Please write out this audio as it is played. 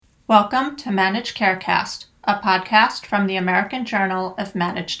Welcome to Managed Carecast, a podcast from the American Journal of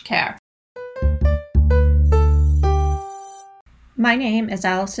Managed Care. My name is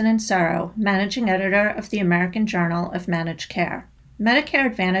Allison Insaro, Managing Editor of the American Journal of Managed Care. Medicare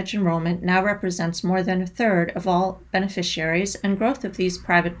Advantage enrollment now represents more than a third of all beneficiaries, and growth of these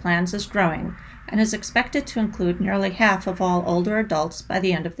private plans is growing and is expected to include nearly half of all older adults by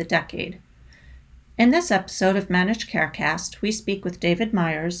the end of the decade. In this episode of Managed Carecast, we speak with David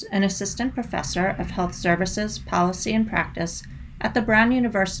Myers, an assistant professor of health services, policy, and practice at the Brown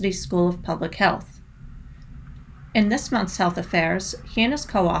University School of Public Health. In this month's Health Affairs, he and his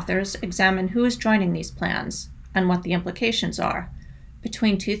co-authors examine who is joining these plans and what the implications are.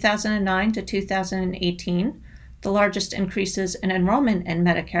 Between 2009 to 2018, the largest increases in enrollment in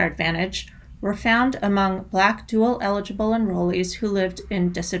Medicare Advantage were found among Black dual-eligible enrollees who lived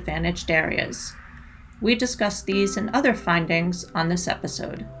in disadvantaged areas. We discuss these and other findings on this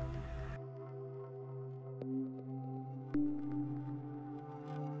episode.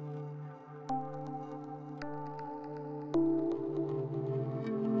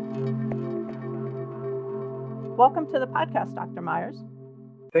 Welcome to the podcast, Dr. Myers.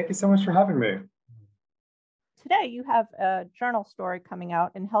 Thank you so much for having me. Today, you have a journal story coming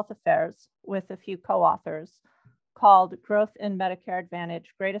out in Health Affairs with a few co-authors called Growth in Medicare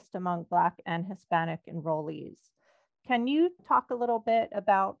Advantage, Greatest Among Black and Hispanic Enrollees. Can you talk a little bit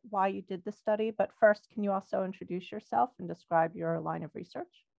about why you did the study? But first, can you also introduce yourself and describe your line of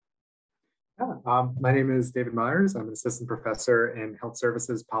research? My name is David Myers. I'm an assistant professor in health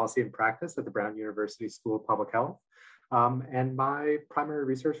services, policy, and practice at the Brown University School of Public Health. And my primary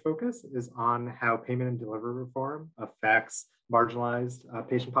research focus is on how payment and delivery reform affects marginalized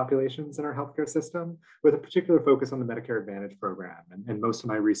patient populations in our healthcare system, with a particular focus on the Medicare Advantage program. And most of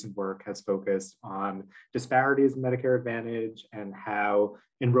my recent work has focused on disparities in Medicare Advantage and how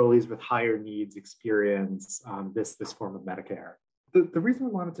enrollees with higher needs experience this form of Medicare. The reason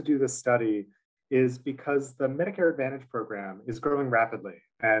we wanted to do this study is because the Medicare Advantage program is growing rapidly,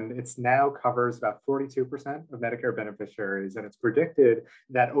 and it's now covers about 42% of Medicare beneficiaries, and it's predicted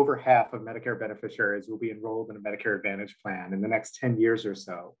that over half of Medicare beneficiaries will be enrolled in a Medicare Advantage plan in the next 10 years or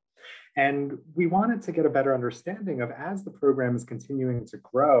so. And we wanted to get a better understanding of, as the program is continuing to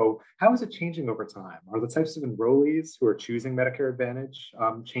grow, how is it changing over time? Are the types of enrollees who are choosing Medicare Advantage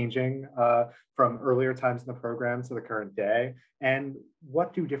changing from earlier times in the program to the current day? And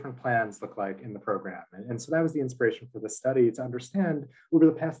what do different plans look like in the program? And so that was the inspiration for the study, to understand over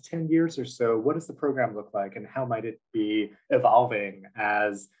the past 10 years or so, what does the program look like and how might it be evolving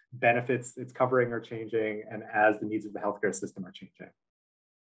as benefits it's covering are changing and as the needs of the healthcare system are changing.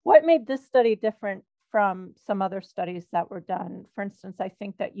 What made this study different from some other studies that were done? For instance, I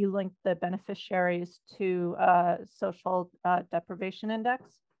think that you linked the beneficiaries to social deprivation index.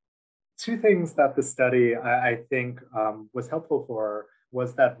 Two things that the study, I think, was helpful for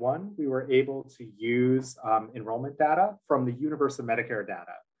was that, one, we were able to use enrollment data from the universe of Medicare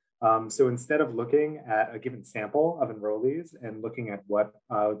data. So instead of looking at a given sample of enrollees and looking at what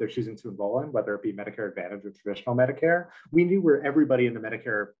they're choosing to enroll in, whether it be Medicare Advantage or traditional Medicare, we knew where everybody in the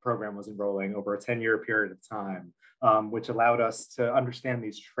Medicare program was enrolling over a 10-year period of time, which allowed us to understand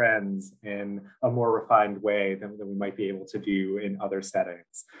these trends in a more refined way than we might be able to do in other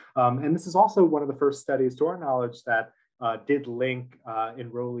settings. And this is also one of the first studies, to our knowledge, that did link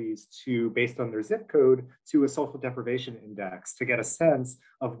enrollees to, based on their zip code, to a social deprivation index to get a sense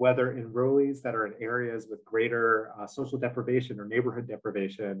of whether enrollees that are in areas with greater social deprivation or neighborhood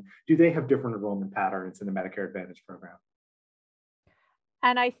deprivation, do they have different enrollment patterns in the Medicare Advantage program?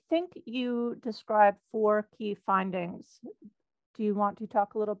 And I think you described 4 key findings. Do you want to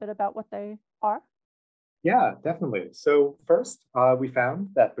talk a little bit about what they are? Yeah, definitely. So first, we found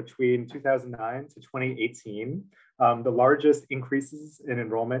that between 2009 to 2018, the largest increases in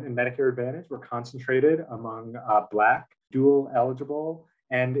enrollment in Medicare Advantage were concentrated among Black, dual eligible,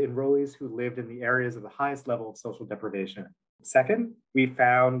 and enrollees who lived in the areas of the highest level of social deprivation. Second, we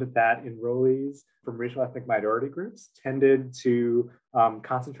found that enrollees from racial ethnic minority groups tended to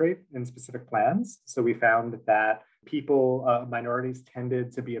concentrate in specific plans. So we found that minorities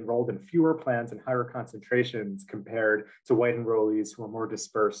tended to be enrolled in fewer plans and higher concentrations compared to white enrollees who are more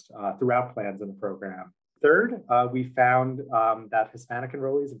dispersed throughout plans in the program. Third, we found that Hispanic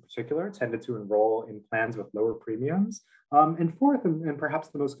enrollees in particular tended to enroll in plans with lower premiums. And fourth, and perhaps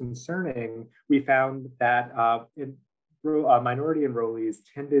the most concerning, we found that minority enrollees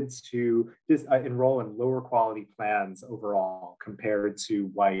tended to enroll in lower quality plans overall compared to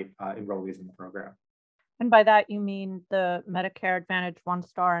white enrollees in the program. And by that, you mean the Medicare Advantage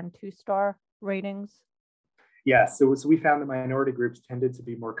 1-star and 2-star ratings? Yes, so we found that minority groups tended to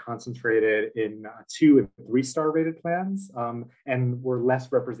be more concentrated in 2 and 3 star rated plans, and were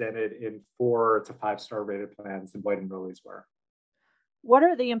less represented in 4 to 5 star rated plans than white enrollees were. What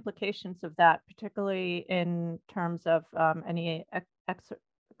are the implications of that, particularly in terms of any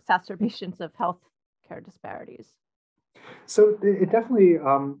exacerbations of healthcare disparities? So it definitely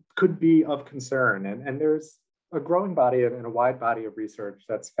could be of concern, and there's a growing body and a wide body of research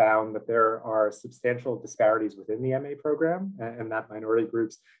that's found that there are substantial disparities within the MA program, and that minority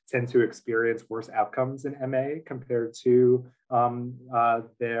groups tend to experience worse outcomes in MA compared to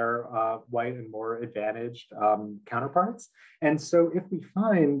their white and more advantaged counterparts. And so, if we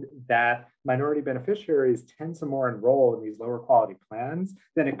find that minority beneficiaries tend to more enroll in these lower quality plans,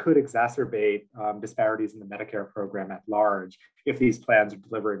 then it could exacerbate disparities in the Medicare program at large. If these plans are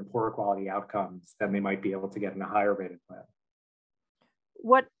delivering poorer quality outcomes, then they might be able to get in a higher rated plan.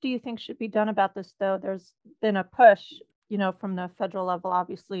 What do you think should be done about this, though? There's been a push, from the federal level,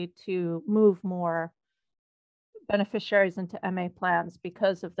 obviously, to move more beneficiaries into MA plans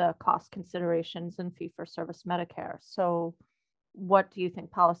because of the cost considerations in fee-for-service Medicare. So what do you think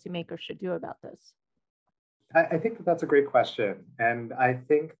policymakers should do about this? I think that that's a great question. And I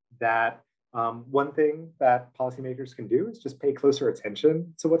think that one thing that policymakers can do is just pay closer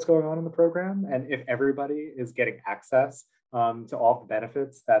attention to what's going on in the program. And if everybody is getting access to all the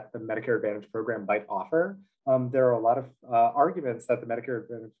benefits that the Medicare Advantage program might offer, there are a lot of arguments that the Medicare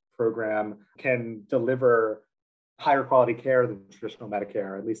Advantage program can deliver higher quality care than traditional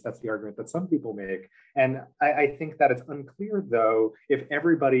Medicare. At least that's the argument that some people make. And I think that it's unclear, though, if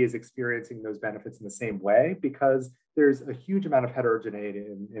everybody is experiencing those benefits in the same way, because there's a huge amount of heterogeneity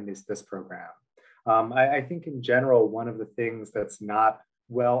in this program. I think in general, one of the things that's not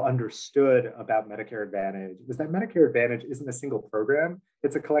well understood about Medicare Advantage is that Medicare Advantage isn't a single program.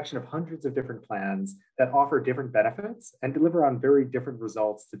 It's a collection of hundreds of different plans that offer different benefits and deliver on very different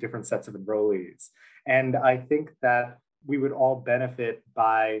results to different sets of enrollees. And I think that we would all benefit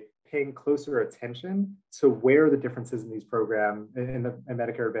by paying closer attention to where the differences in these programs, in the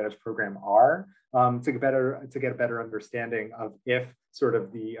Medicare Advantage program are, to get a better understanding of if sort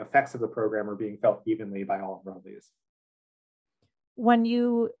of the effects of the program are being felt evenly by all enrollees. When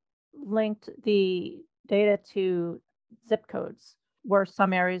you linked the data to zip codes, were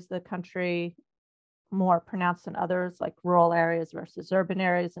some areas of the country more pronounced than others, like rural areas versus urban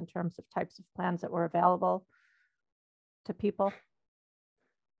areas, in terms of types of plans that were available to people?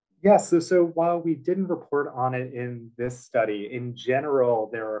 Yes, so while we didn't report on it in this study, in general,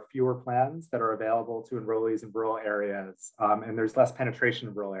 there are fewer plans that are available to enrollees in rural areas, and there's less penetration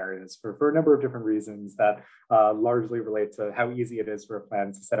in rural areas for a number of different reasons that largely relate to how easy it is for a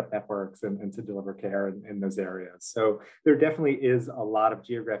plan to set up networks and to deliver care in those areas. So there definitely is a lot of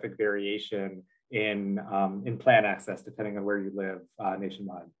geographic variation in plan access, depending on where you live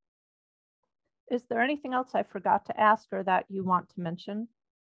nationwide. Is there anything else I forgot to ask or that you want to mention?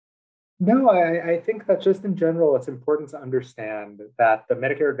 No, I think that just in general, it's important to understand that the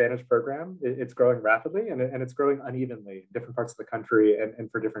Medicare Advantage program, it's growing rapidly and it's growing unevenly in different parts of the country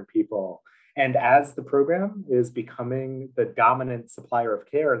and for different people. And as the program is becoming the dominant supplier of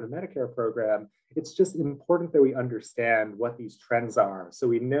care in the Medicare program, it's just important that we understand what these trends are so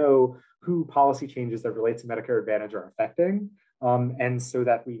we know who policy changes that relate to Medicare Advantage are affecting, and so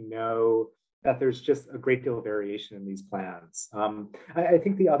that we know that there's just a great deal of variation in these plans. I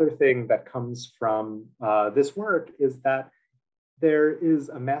think the other thing that comes from this work is that there is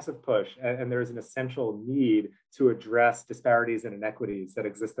a massive push and there is an essential need to address disparities and inequities that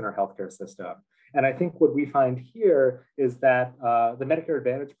exist in our healthcare system. And I think what we find here is that the Medicare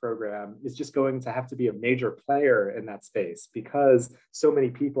Advantage program is just going to have to be a major player in that space because so many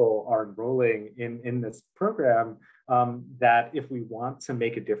people are enrolling in this program that if we want to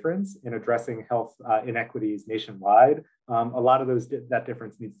make a difference in addressing health inequities nationwide, a lot of that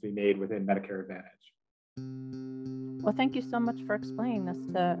difference needs to be made within Medicare Advantage. Well, thank you so much for explaining this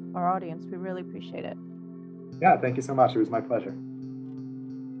to our audience. We really appreciate it. Yeah, thank you so much. It was my pleasure.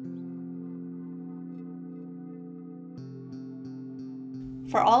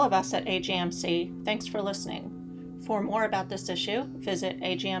 For all of us at AJMC, thanks for listening. For more about this issue, visit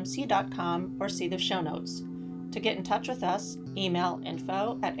ajmc.com or see the show notes. To get in touch with us, email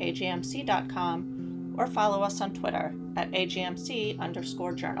info@ajmc.com or follow us on Twitter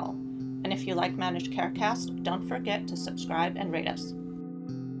 @AJMC_journal. And if you like Managed Carecast, don't forget to subscribe and rate us.